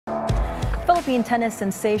Philippine tennis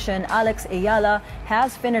sensation Alex Eala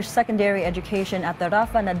has finished secondary education at the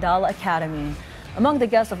Rafa Nadal Academy. Among the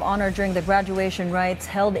guests of honor during the graduation rites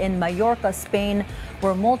held in Mallorca, Spain,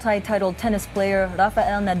 were multi-titled tennis player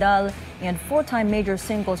Rafael Nadal and four-time major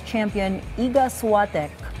singles champion Iga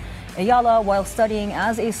Swiatek. Eala, while studying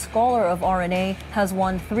as a scholar of RNA, has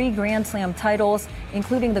won 3 Grand Slam titles,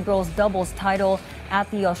 including the girls' doubles title at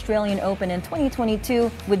the Australian Open in 2022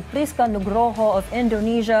 with Priska Nugroho of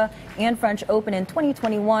Indonesia and French Open in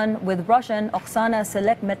 2021 with Russian Oksana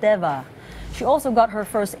Selekmeteva. She also got her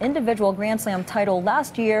first individual Grand Slam title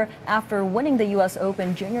last year after winning the U.S.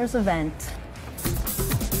 Open Juniors event.